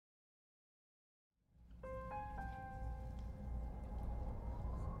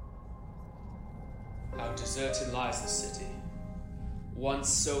how deserted lies the city, once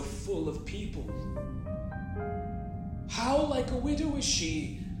so full of people. How like a widow is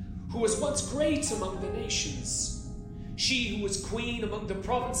she, who was once great among the nations. She who was queen among the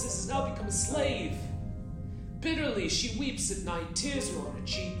provinces has now become a slave. Bitterly she weeps at night, tears are on her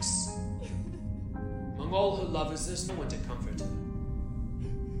cheeks. Among all her lovers, there's no one to comfort her.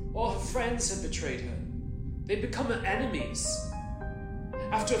 All her friends have betrayed her. They've become her enemies.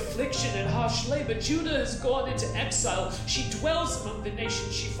 After affliction and harsh labor, Judah has gone into exile. She dwells among the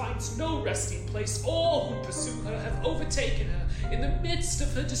nations. She finds no resting place. All who pursue her have overtaken her in the midst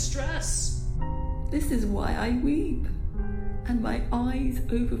of her distress. This is why I weep, and my eyes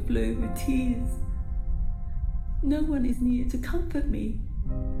overflow with tears. No one is near to comfort me.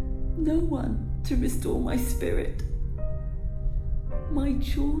 No one to restore my spirit. My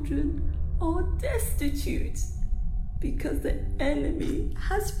children are destitute because the enemy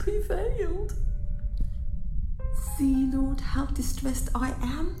has prevailed. See, Lord, how distressed I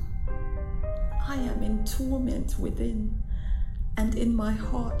am. I am in torment within, and in my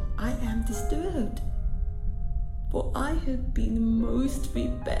heart I am disturbed. For I have been most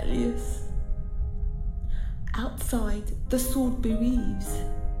rebellious. Outside, the sword bereaves.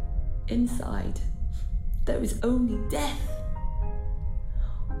 Inside, there is only death.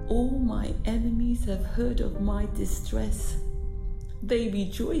 All my enemies have heard of my distress. They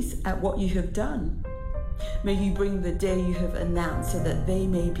rejoice at what you have done. May you bring the day you have announced so that they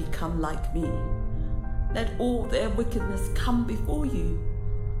may become like me. Let all their wickedness come before you.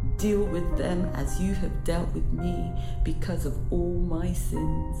 Deal with them as you have dealt with me because of all my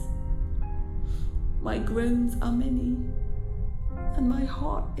sins. My groans are many, and my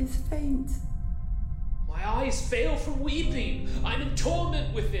heart is faint. My eyes fail from weeping. I'm in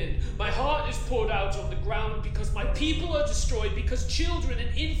torment within. My heart is poured out on the ground because my people are destroyed, because children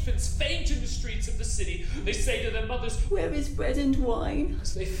and infants faint in the streets of the city. They say to their mothers, "Where is bread and wine?"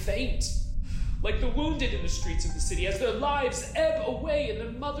 As they faint, like the wounded in the streets of the city, as their lives ebb away in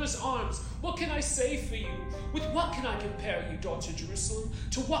their mother's arms. What can I say for you? With what can I compare you, daughter Jerusalem?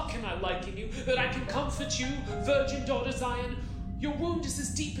 To what can I liken you, that I can comfort you, virgin daughter Zion? Your wound is as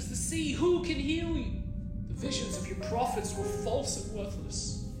deep as the sea. Who can heal you? The visions of your prophets were false and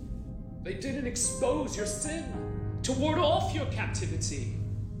worthless. They didn't expose your sin to ward off your captivity.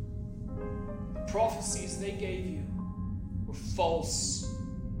 The prophecies they gave you were false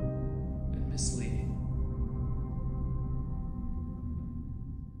and misleading.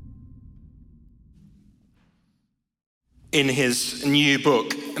 In his new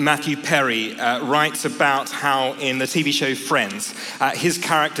book, Matthew Perry writes about how in the TV show Friends, his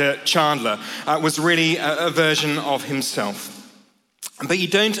character Chandler was really a version of himself. But you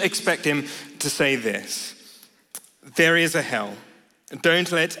don't expect him to say this: "There is a hell.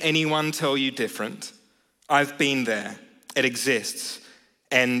 Don't let anyone tell you different. I've been there. It exists.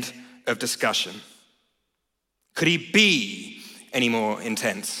 End of discussion." Could he be any more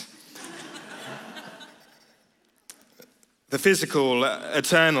intense? The physical,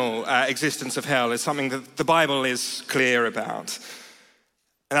 eternal existence of hell is something that the Bible is clear about.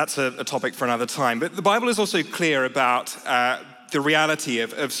 And that's a topic for another time. But the Bible is also clear about the reality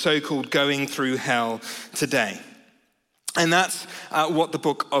of so-called going through hell today. And that's what the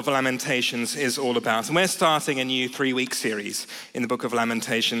Book of Lamentations is all about. And we're starting a new 3-week series in the Book of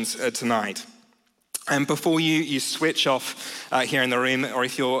Lamentations tonight. And before you switch off here in the room, or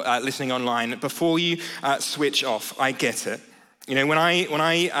if you're listening online, before you switch off, I get it. You know, when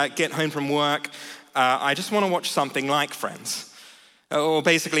I get home from work, I just want to watch something like Friends, or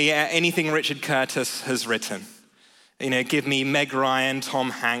basically anything Richard Curtis has written. You know, give me Meg Ryan, Tom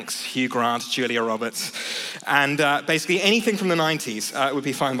Hanks, Hugh Grant, Julia Roberts, and basically anything from the 90s would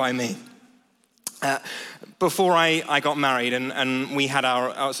be fine by me. Before I got married and we had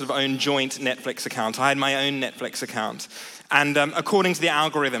our sort of own joint Netflix account, I had my own Netflix account. And according to the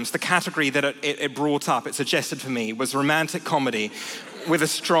algorithms, the category that it brought up, it suggested for me, was romantic comedy with a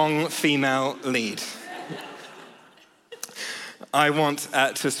strong female lead. I want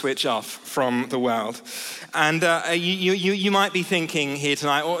to switch off from the world. And you might be thinking here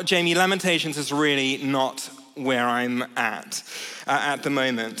tonight, oh, Jamie, Lamentations is really not where I'm at the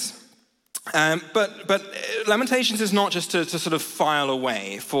moment. But Lamentations is not just to sort of file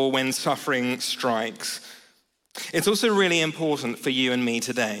away for when suffering strikes. It's also really important for you and me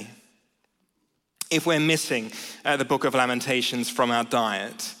today. If we're missing the Book of Lamentations from our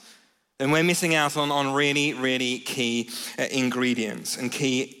diet, then we're missing out on really, really key ingredients and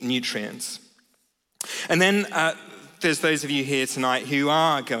key nutrients. And then there's those of you here tonight who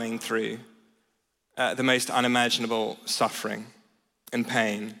are going through the most unimaginable suffering and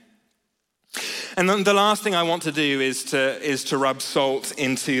pain. And then the last thing I want to do is to rub salt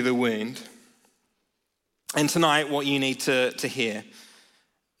into the wound. And tonight, what you need to hear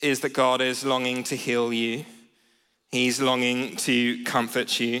is that God is longing to heal you. He's longing to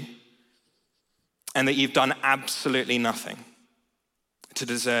comfort you. And that you've done absolutely nothing to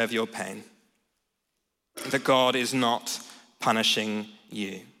deserve your pain. That God is not punishing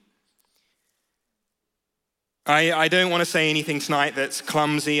you. I don't want to say anything tonight that's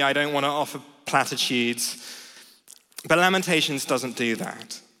clumsy. I don't want to offer platitudes. But Lamentations doesn't do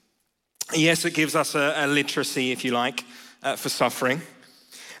that. Yes, it gives us a literacy, if you like, for suffering.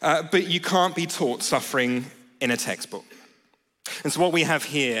 But you can't be taught suffering in a textbook. And so what we have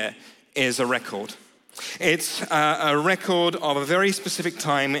here is a record. It's a record of a very specific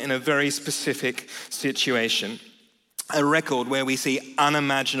time in a very specific situation. A record where we see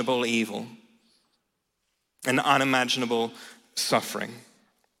unimaginable evil and unimaginable suffering.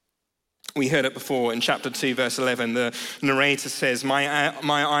 We heard it before in chapter 2, verse 11. The narrator says, my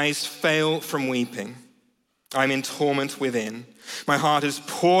eyes fail from weeping. I'm in torment within. My heart is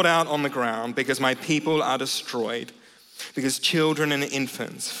poured out on the ground because my people are destroyed, because children and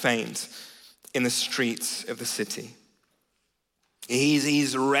infants faint in the streets of the city.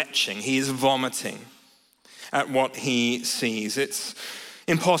 He's retching, he's vomiting at what he sees. It's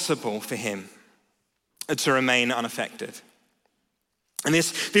impossible for him to remain unaffected. And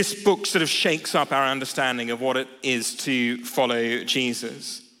this book sort of shakes up our understanding of what it is to follow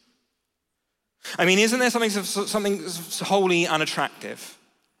Jesus. I mean, isn't there something wholly unattractive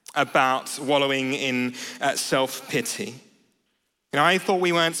about wallowing in self-pity? You know, I thought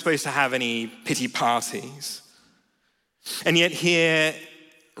we weren't supposed to have any pity parties. And yet here,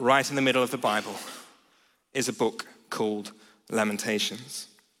 right in the middle of the Bible, is a book called Lamentations.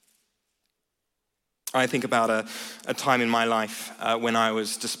 I think about a time in my life when I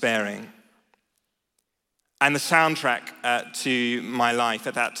was despairing. And the soundtrack to my life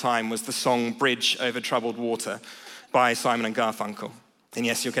at that time was the song Bridge Over Troubled Water by Simon and Garfunkel. And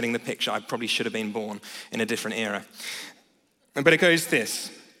yes, you're getting the picture. I probably should have been born in a different era. But it goes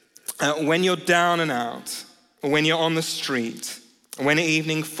this. When you're down and out, when you're on the street, when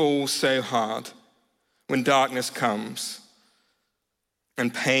evening falls so hard, when darkness comes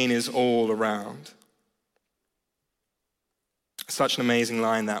and pain is all around. Such an amazing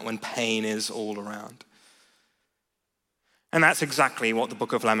line, that, when pain is all around. And that's exactly what the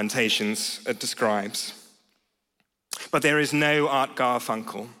book of Lamentations describes. But there is no Art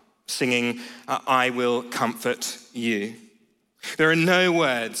Garfunkel singing, I will comfort you. There are no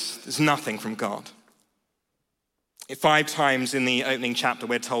words, there's nothing from God. 5 times in the opening chapter,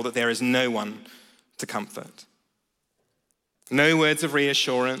 we're told that there is no one to comfort. No words of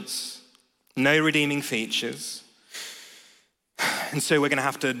reassurance, no redeeming features. And so we're going to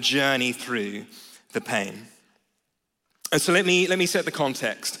have to journey through the pain. And so let me set the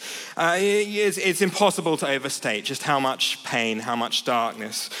context. It's impossible to overstate just how much pain, how much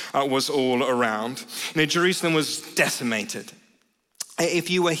darkness was all around. You know, Jerusalem was decimated.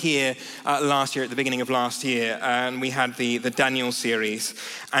 If you were here last year, at the beginning of last year, and we had the Daniel series,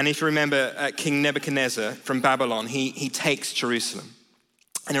 and if you remember King Nebuchadnezzar from Babylon, he takes Jerusalem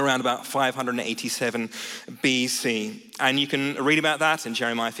in around about 587 BC. And you can read about that in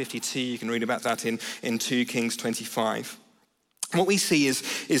Jeremiah 52, you can read about that in 2 Kings 25. What we see is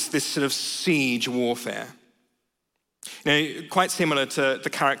this sort of siege warfare. You know, quite similar to the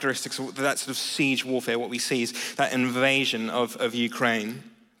characteristics of that sort of siege warfare. What we see is that invasion of Ukraine.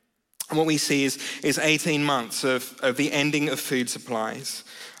 And what we see is 18 months of the ending of food supplies,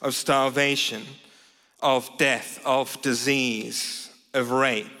 of starvation, of death, of disease, of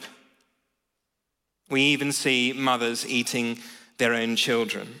rape. We even see mothers eating their own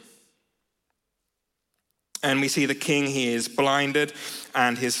children. And we see the king, he is blinded,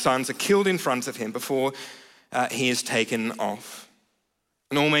 and his sons are killed in front of him before he is taken off.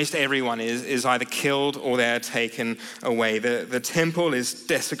 And almost everyone is either killed or they're taken away. The temple is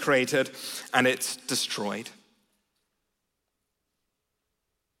desecrated and it's destroyed.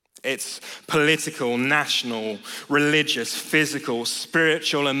 It's political, national, religious, physical,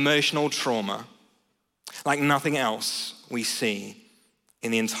 spiritual, emotional trauma like nothing else we see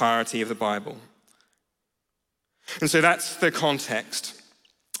in the entirety of the Bible. And so that's the context.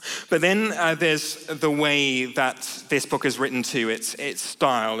 But then there's the way that this book is written too, its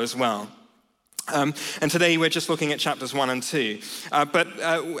style as well. And today we're just looking at chapters 1 and 2. But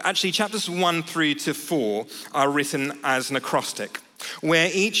actually chapters 1 through to 4 are written as an acrostic, where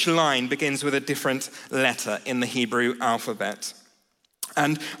each line begins with a different letter in the Hebrew alphabet.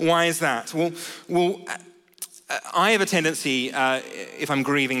 And why is that? Well, I have a tendency, if I'm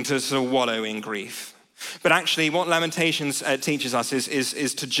grieving, to sort of wallow in grief. But actually what Lamentations teaches us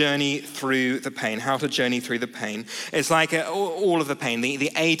is to journey through the pain, how to journey through the pain. It's like all of the pain,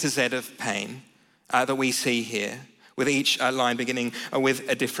 the A to Z of pain that we see here, with each line beginning with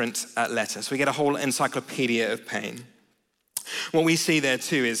a different letter. So we get a whole encyclopedia of pain. What we see there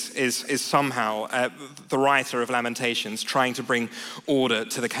too is somehow the writer of Lamentations trying to bring order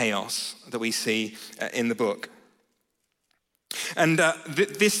to the chaos that we see in the book. And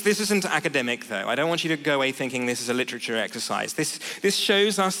this isn't academic, though. I don't want you to go away thinking this is a literature exercise. This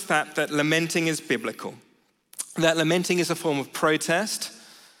shows us that lamenting is biblical, that lamenting is a form of protest,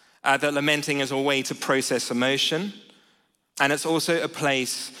 that lamenting is a way to process emotion, and it's also a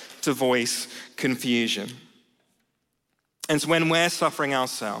place to voice confusion. And so when we're suffering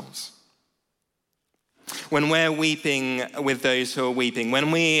ourselves, when we're weeping with those who are weeping,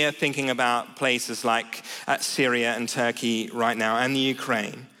 when we are thinking about places like Syria and Turkey right now and the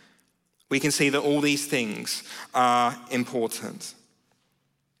Ukraine, we can see that all these things are important.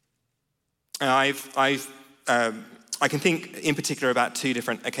 And I can think in particular about two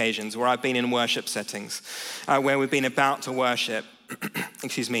different occasions where I've been in worship settings, where we've been about to worship,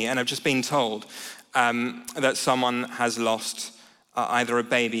 and I've just been told that someone has lost either a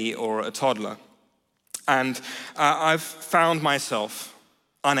baby or a toddler. And I've found myself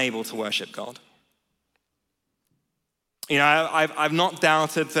unable to worship God. You know, I've not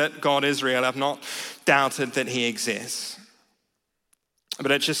doubted that God is real. I've not doubted that he exists.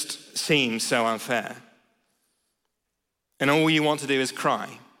 But it just seems so unfair. And all you want to do is cry.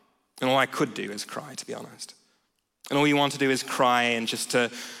 And all I could do is cry, to be honest. And all you want to do is cry and just to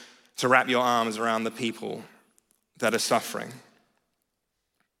wrap your arms around the people that are suffering.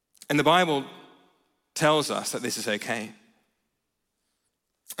 And the Bible tells us that this is okay.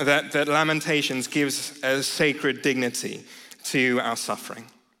 That Lamentations gives a sacred dignity to our suffering.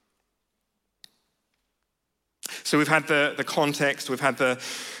 So we've had the context, we've had the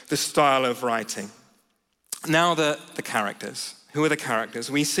style of writing. Now the characters. Who are the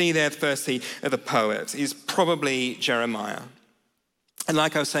characters? We see there firstly the poet. He's probably Jeremiah. And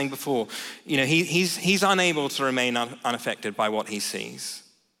like I was saying before, you know, he's unable to remain unaffected by what he sees.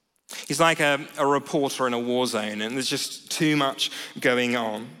 He's like a reporter in a war zone, and there's just too much going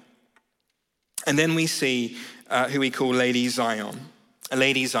on. And then we see who we call Lady Zion, a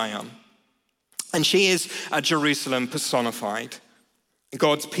Lady Zion. And she is Jerusalem personified,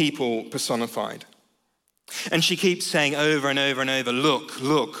 God's people personified. And she keeps saying over and over and over, look,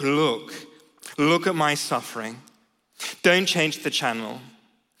 look, look, look at my suffering. Don't change the channel.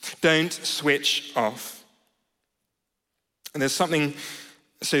 Don't switch off. And there's something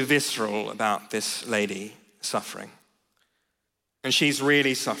so visceral about this lady suffering. And she's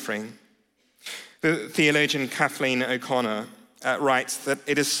really suffering. The theologian Kathleen O'Connor writes that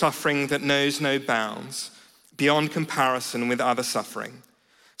it is suffering that knows no bounds, beyond comparison with other suffering.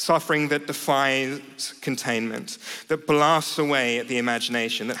 Suffering that defies containment, that blasts away at the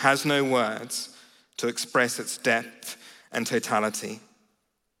imagination, that has no words to express its depth and totality.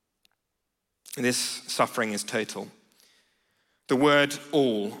 And this suffering is total. The word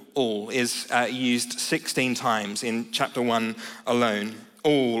all is used 16 times in chapter 1 alone.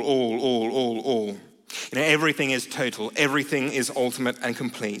 All. You know, everything is total. Everything is ultimate and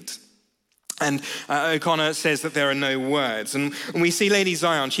complete. And O'Connor says that there are no words. And when we see Lady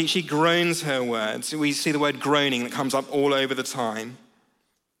Zion, she groans her words. We see the word groaning that comes up all over the time.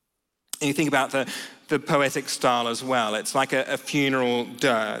 And you think about the poetic style as well. It's like a funeral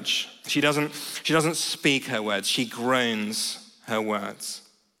dirge. She doesn't speak her words. She groans her words.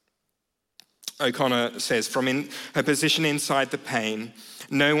 O'Connor says, from her position inside the pain,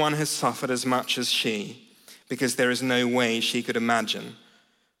 no one has suffered as much as she, because there is no way she could imagine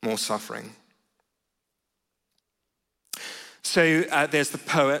more suffering. So there's the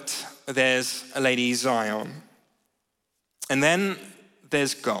poet, there's a Lady Zion, and then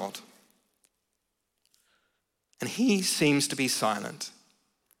there's God. And he seems to be silent.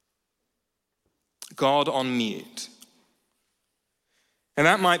 God on mute. And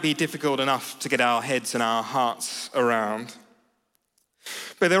that might be difficult enough to get our heads and our hearts around.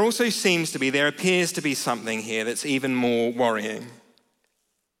 But there appears to be something here that's even more worrying.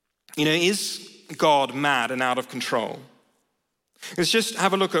 You know, is God mad and out of control? Let's just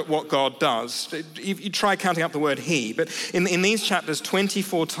have a look at what God does. You try counting up the word he, but in these chapters,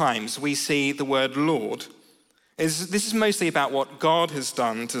 24 times we see the word Lord. This is mostly about what God has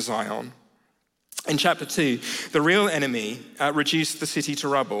done to Zion. In chapter 2, the real enemy reduced the city to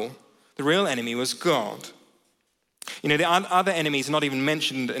rubble. The real enemy was God. You know, the other enemies are not even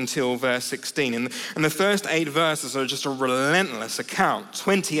mentioned until verse 16. And the first 8 verses are just a relentless account.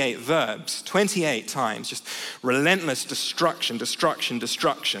 28 verbs, 28 times, just relentless destruction, destruction,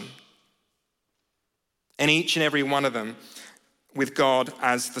 destruction. And each and every one of them with God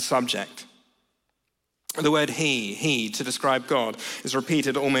as the subject. The word he to describe God is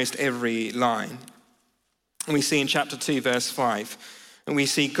repeated almost every line. And we see in chapter 2, verse 5, and we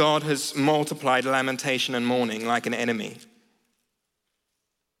see God has multiplied lamentation and mourning like an enemy.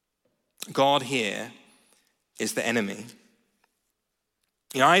 God here is the enemy.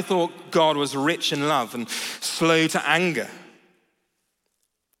 You know, I thought God was rich in love and slow to anger.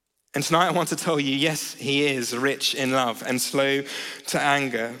 And tonight I want to tell you, yes, he is rich in love and slow to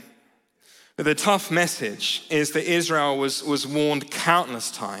anger. But the tough message is that Israel was warned countless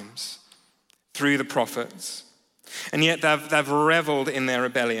times through the prophets. And yet they've reveled in their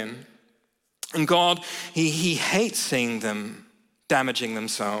rebellion. And God, he hates seeing them damaging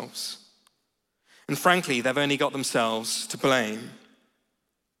themselves. And frankly, they've only got themselves to blame.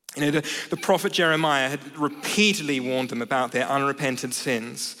 You know, the prophet Jeremiah had repeatedly warned them about their unrepented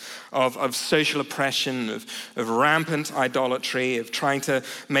sins of social oppression, of rampant idolatry, of trying to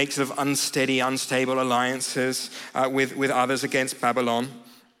make sort of unsteady, unstable alliances with others against Babylon.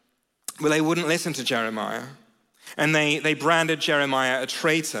 But they wouldn't listen to Jeremiah. And they branded Jeremiah a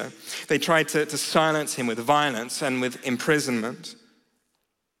traitor. They tried to silence him with violence and with imprisonment.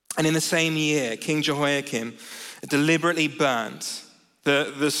 And in the same year, King Jehoiakim deliberately burnt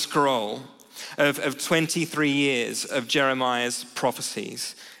the scroll of 23 years of Jeremiah's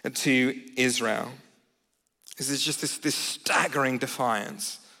prophecies to Israel. This is just this staggering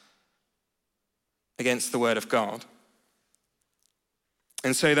defiance against the word of God.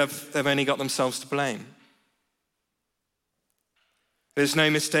 And so they've only got themselves to blame. There's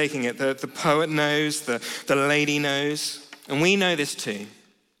no mistaking it. The poet knows, the lady knows, and we know this too.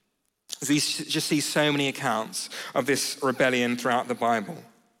 We just see so many accounts of this rebellion throughout the Bible.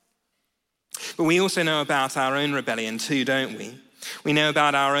 But we also know about our own rebellion too, don't we? We know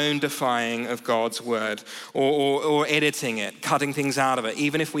about our own defying of God's word or editing it, cutting things out of it,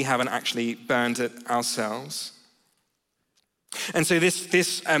 even if we haven't actually burned it ourselves. And so this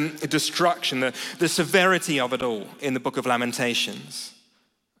destruction, the severity of it all in the book of Lamentations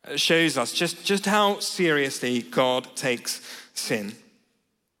shows us just how seriously God takes sin.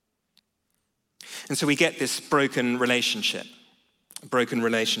 And so we get this broken relationship.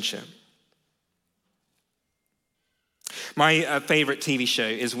 My favorite TV show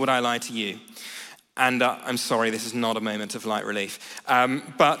is Would I Lie to You? And I'm sorry, this is not a moment of light relief.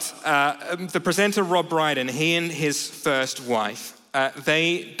 But the presenter, Rob Brydon, he and his first wife,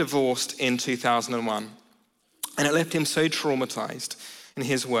 they divorced in 2001. And it left him so traumatized, in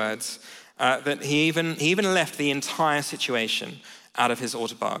his words, that he even left the entire situation out of his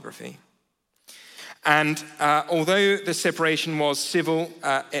autobiography. And although the separation was civil,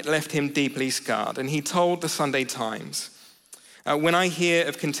 it left him deeply scarred. And he told the Sunday Times, when I hear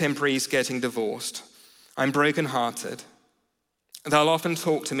of contemporaries getting divorced, I'm brokenhearted. They'll often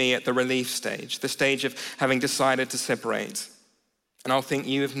talk to me at the relief stage, the stage of having decided to separate. And I'll think,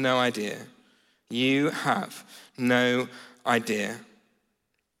 you have no idea. You have no idea.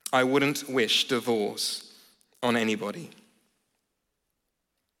 I wouldn't wish divorce on anybody.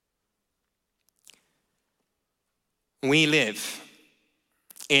 We live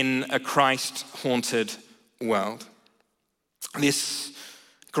in a Christ-haunted world. This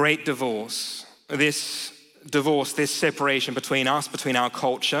great divorce, this separation between us, between our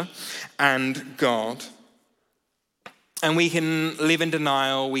culture and God. And we can live in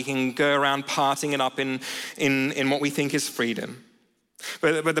denial, we can go around partying it up in what we think is freedom.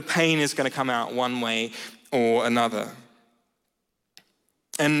 But the pain is going to come out one way or another.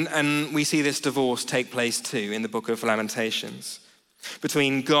 And we see this divorce take place too in the book of Lamentations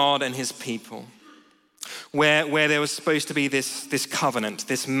between God and his people, where there was supposed to be this covenant,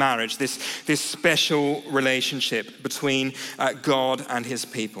 this marriage, this special relationship between God and his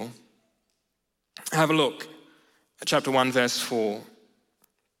people. Have a look at chapter 1, verse 4.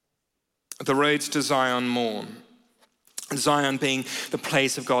 The roads to Zion mourn. Zion being the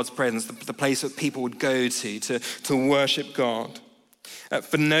place of God's presence, the place that people would go to worship God.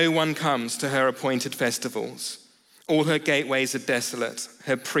 For no one comes to her appointed festivals. All her gateways are desolate,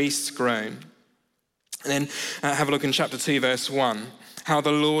 her priests groan. And then have a look in chapter 2, verse 1. How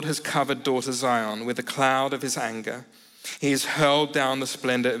the Lord has covered daughter Zion with the cloud of his anger. He has hurled down the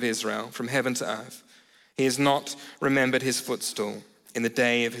splendor of Israel from heaven to earth. He has not remembered his footstool in the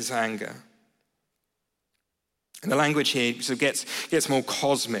day of his anger. And the language here sort of gets more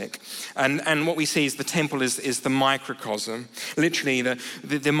cosmic. And what we see is the temple is the microcosm, literally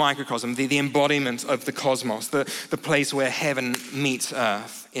the microcosm, the embodiment of the cosmos, the place where heaven meets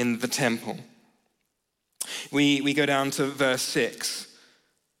earth in the temple. We go down to verse 6,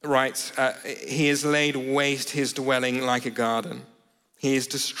 right? He has laid waste his dwelling like a garden. He has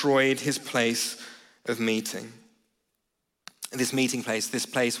destroyed his place of meeting. This meeting place, this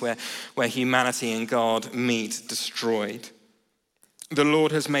place where humanity and God meet, destroyed. The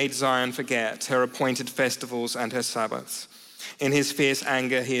Lord has made Zion forget her appointed festivals and her Sabbaths. In his fierce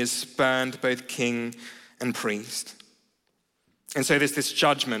anger, he has spurned both king and priest. And so there's this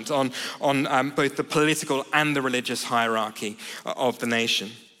judgment on both the political and the religious hierarchy of the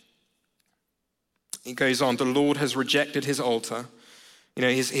nation. It goes on, the Lord has rejected his altar,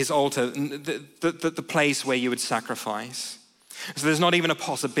 his altar, the place where you would sacrifice. So there's not even a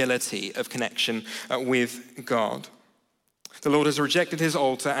possibility of connection with God. The Lord has rejected his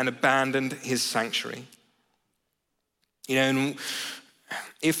altar and abandoned his sanctuary. And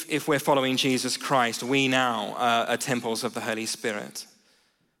if we're following Jesus Christ, we now are temples of the Holy Spirit.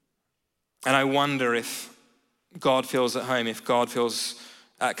 And I wonder if God feels at home, if God feels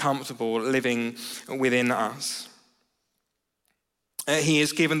comfortable living within us. He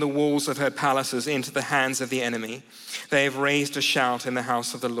has given the walls of her palaces into the hands of the enemy. They have raised a shout in the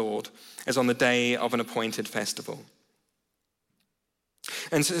house of the Lord, as on the day of an appointed festival.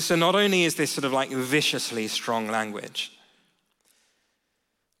 And so not only is this sort of like viciously strong language,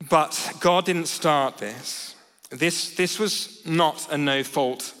 but God didn't start this. This was not a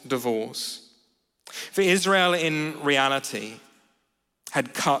no-fault divorce. For Israel, in reality,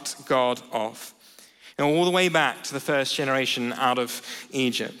 had cut God off. All the way back to the first generation out of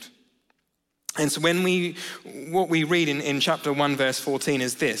Egypt. And so what we read in chapter 1, verse 14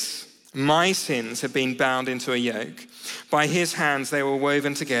 is this: my sins have been bound into a yoke. By his hands they were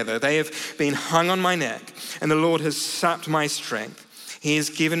woven together. They have been hung on my neck, and the Lord has sapped my strength. He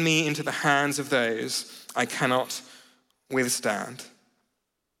has given me into the hands of those I cannot withstand.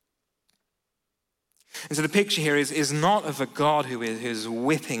 And so the picture here is not of a God who is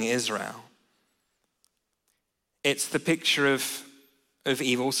whipping Israel. It's the picture of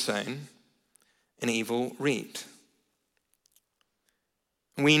evil sown and evil reaped.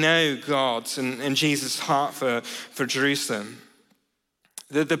 We know God's and Jesus' heart for Jerusalem,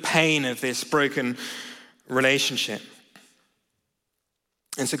 the pain of this broken relationship.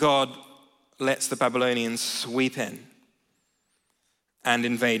 And so God lets the Babylonians sweep in and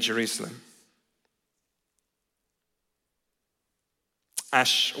invade Jerusalem.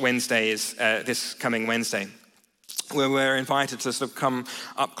 Ash Wednesday is this coming Wednesday, where we're invited to sort of come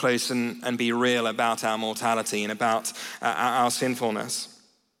up close and be real about our mortality and about our sinfulness.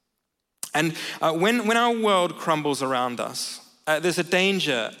 And when our world crumbles around us, there's a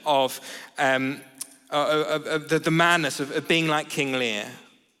danger of the madness of being like King Lear,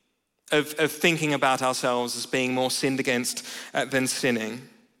 of thinking about ourselves as being more sinned against than sinning.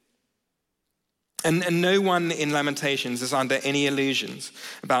 And no one in Lamentations is under any illusions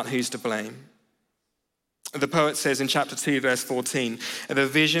about who's to blame. The poet says in chapter 2, verse 14, the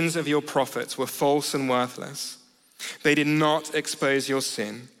visions of your prophets were false and worthless. They did not expose your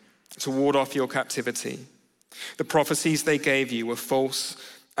sin to ward off your captivity. The prophecies they gave you were false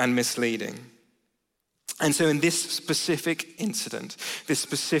and misleading. And so in this specific incident, this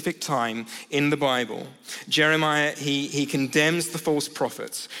specific time in the Bible, Jeremiah, he condemns the false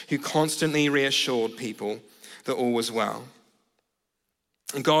prophets who constantly reassured people that all was well.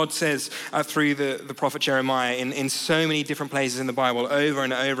 And God says through the prophet Jeremiah in so many different places in the Bible over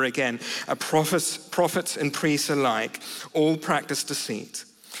and over again, prophets and priests alike all practice deceit.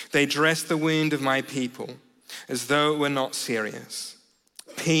 They dress the wound of my people as though it were not serious.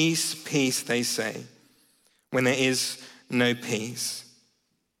 Peace, peace, they say, when there is no peace.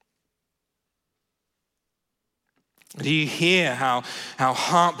 Do you hear how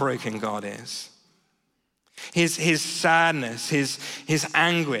heartbroken God is? His sadness, his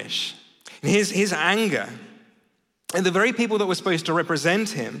anguish, his anger. And the very people that were supposed to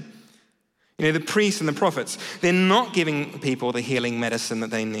represent him, the priests and the prophets, they're not giving people the healing medicine that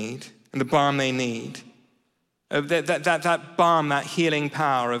they need and the balm they need. That balm, that healing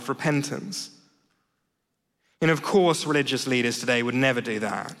power of repentance. And of course, religious leaders today would never do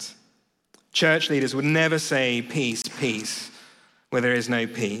that. Church leaders would never say, peace, peace, where there is no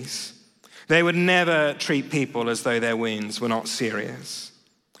peace. They would never treat people as though their wounds were not serious.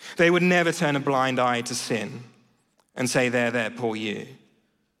 They would never turn a blind eye to sin and say, there, poor you.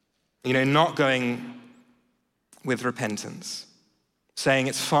 Not going with repentance, saying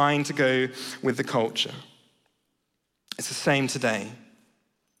it's fine to go with the culture. It's the same today.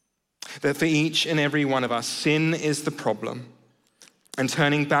 That for each and every one of us, sin is the problem, and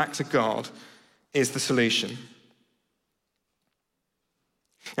turning back to God is the solution.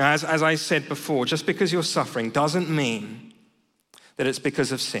 Now, as I said before, just because you're suffering doesn't mean that it's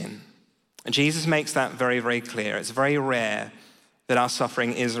because of sin. And Jesus makes that very, very clear. It's very rare that our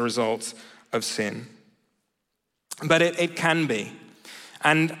suffering is a result of sin. But it can be.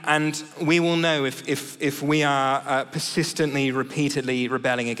 And we will know if we are persistently, repeatedly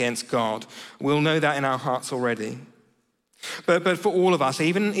rebelling against God. We'll know that in our hearts already. But for all of us,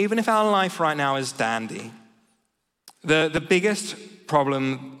 even if our life right now is dandy, the biggest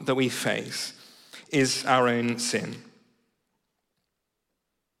problem that we face is our own sin.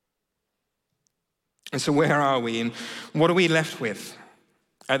 And so where are we, and what are we left with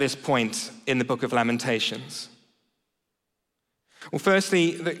at this point in the book of Lamentations? Well,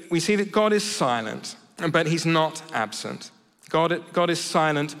 firstly, we see that God is silent, but he's not absent. God is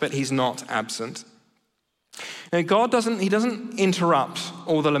silent, but he's not absent. Now, God doesn't interrupt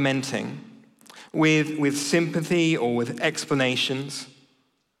all the lamenting with sympathy or with explanations.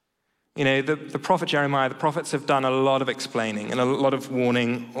 You know, the prophet Jeremiah, the prophets have done a lot of explaining and a lot of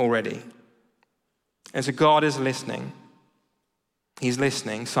warning already. And so God is listening. He's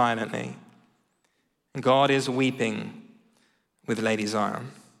listening silently. And God is weeping with Lady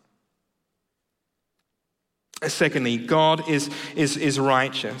Zion. Secondly, God is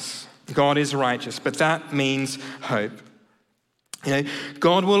righteous. God is righteous, but that means hope. You know,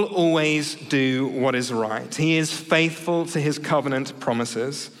 God will always do what is right. He is faithful to his covenant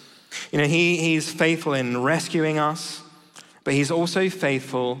promises. You know, he's faithful in rescuing us, but he's also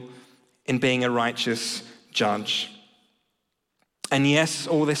faithful in being a righteous judge. And yes,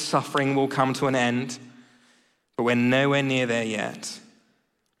 all this suffering will come to an end, but we're nowhere near there yet.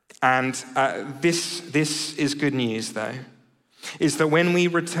 And this is good news, though, is that when we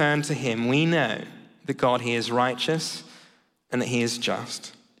return to him, we know that God, he is righteous and that he is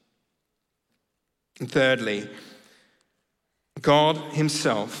just. And thirdly, God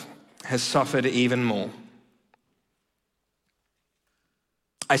himself has suffered even more.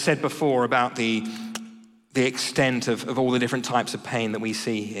 I said before about the extent of all the different types of pain that we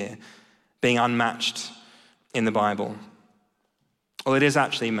see here being unmatched in the Bible. Well, it is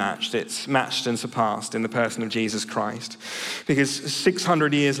actually matched. It's matched and surpassed in the person of Jesus Christ. Because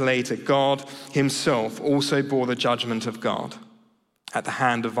 600 years later, God himself also bore the judgment of God at the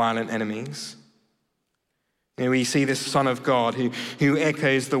hand of violent enemies. You know, we see this Son of God who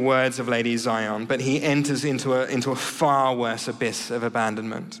echoes the words of Lady Zion, but he enters into a far worse abyss of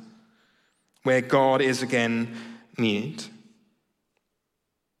abandonment, where God is again mute.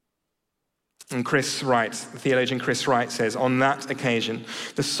 And Chris Wright, the theologian Chris Wright, says, on that occasion,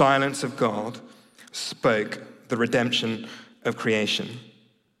 the silence of God spoke the redemption of creation.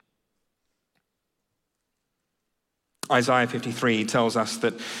 Isaiah 53 tells us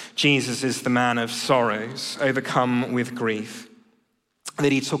that Jesus is the man of sorrows, overcome with grief,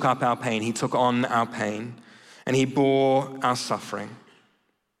 that he took up our pain, he took on our pain, and he bore our suffering.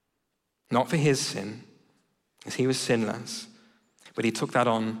 Not for his sin, because he was sinless, but he took that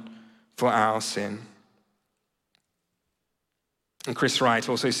on for our sin. And Chris Wright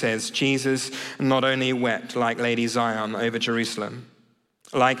also says, Jesus not only wept like Lady Zion over Jerusalem,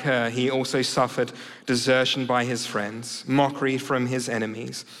 like her, he also suffered desertion by his friends, mockery from his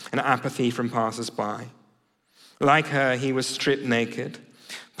enemies, and apathy from passers-by. Like her, he was stripped naked,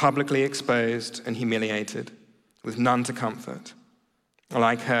 publicly exposed and humiliated, with none to comfort.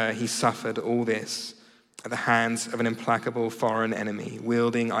 Like her, he suffered all this at the hands of an implacable foreign enemy,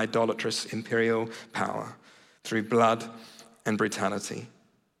 wielding idolatrous imperial power through blood and brutality.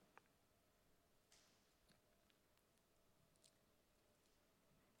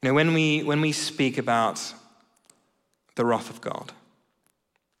 You know, when we speak about the wrath of God,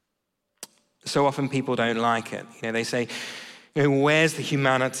 so often people don't like it. You know, they say, you know, where's the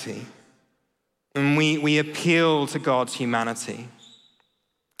humanity? And we appeal to God's humanity.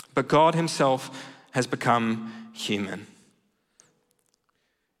 But God himself has become human.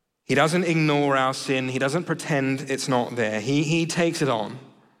 He doesn't ignore our sin. He doesn't pretend it's not there. He takes it on.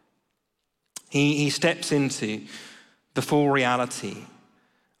 He steps into the full reality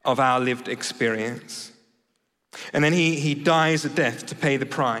of our lived experience. And then he dies a death to pay the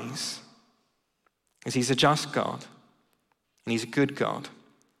price. Because he's a just God, and he's a good God,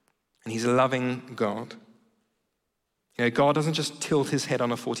 and he's a loving God. You know, God doesn't just tilt his head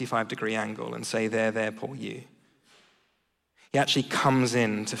on a 45-degree angle and say, there, poor you. He actually comes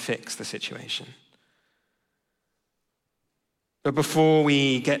in to fix the situation. But before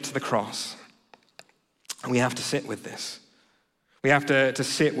we get to the cross, We have to sit with this. We have to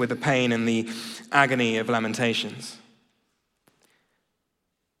sit with the pain and the agony of Lamentations.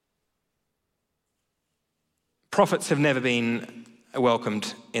 Prophets have never been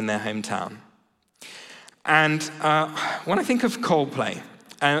welcomed in their hometown. And when I think of Coldplay,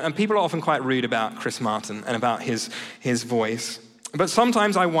 and people are often quite rude about Chris Martin and about his voice, but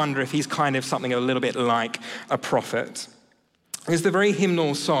sometimes I wonder if he's kind of something a little bit like a prophet. Because the very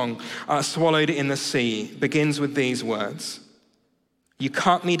hymnal song, Swallowed in the Sea, begins with these words: "You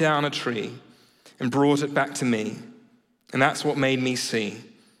cut me down a tree and brought it back to me, and that's what made me see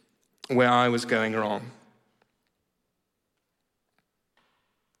where I was going wrong."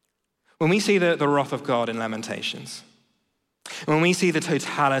 When we see the wrath of God in Lamentations, when we see the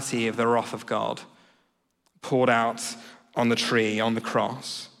totality of the wrath of God poured out on the tree, on the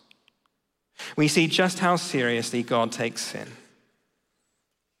cross, we see just how seriously God takes sin.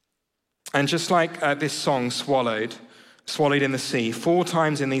 And just like this song, Swallowed in the Sea, 4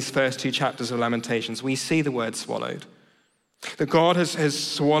 times in these first 2 chapters of Lamentations, we see the word swallowed. That God has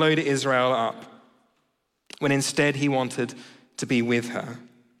swallowed Israel up when instead he wanted to be with her.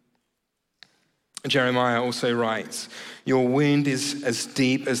 Jeremiah also writes, "Your wound is as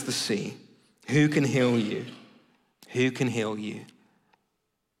deep as the sea. Who can heal you? Who can heal you?"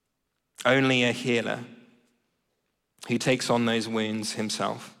 Only a healer who takes on those wounds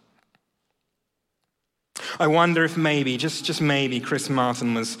himself. I wonder if maybe, just maybe, Chris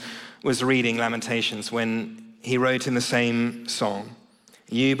Martin was reading Lamentations when he wrote in the same song,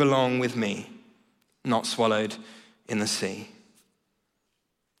 "You belong with me, not swallowed in the sea."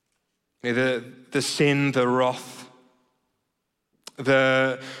 The sin, the wrath,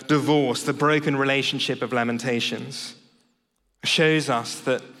 the divorce, the broken relationship of Lamentations shows us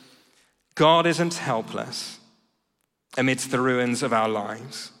that God isn't helpless amidst the ruins of our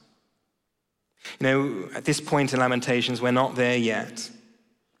lives. At this point in Lamentations, we're not there yet.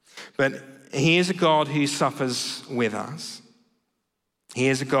 But he is a God who suffers with us. He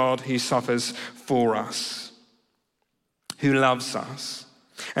is a God who suffers for us, who loves us,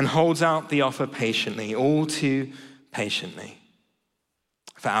 and holds out the offer patiently, all too patiently,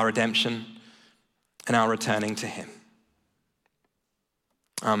 for our redemption and our returning to him.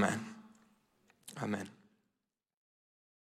 Amen. Amen.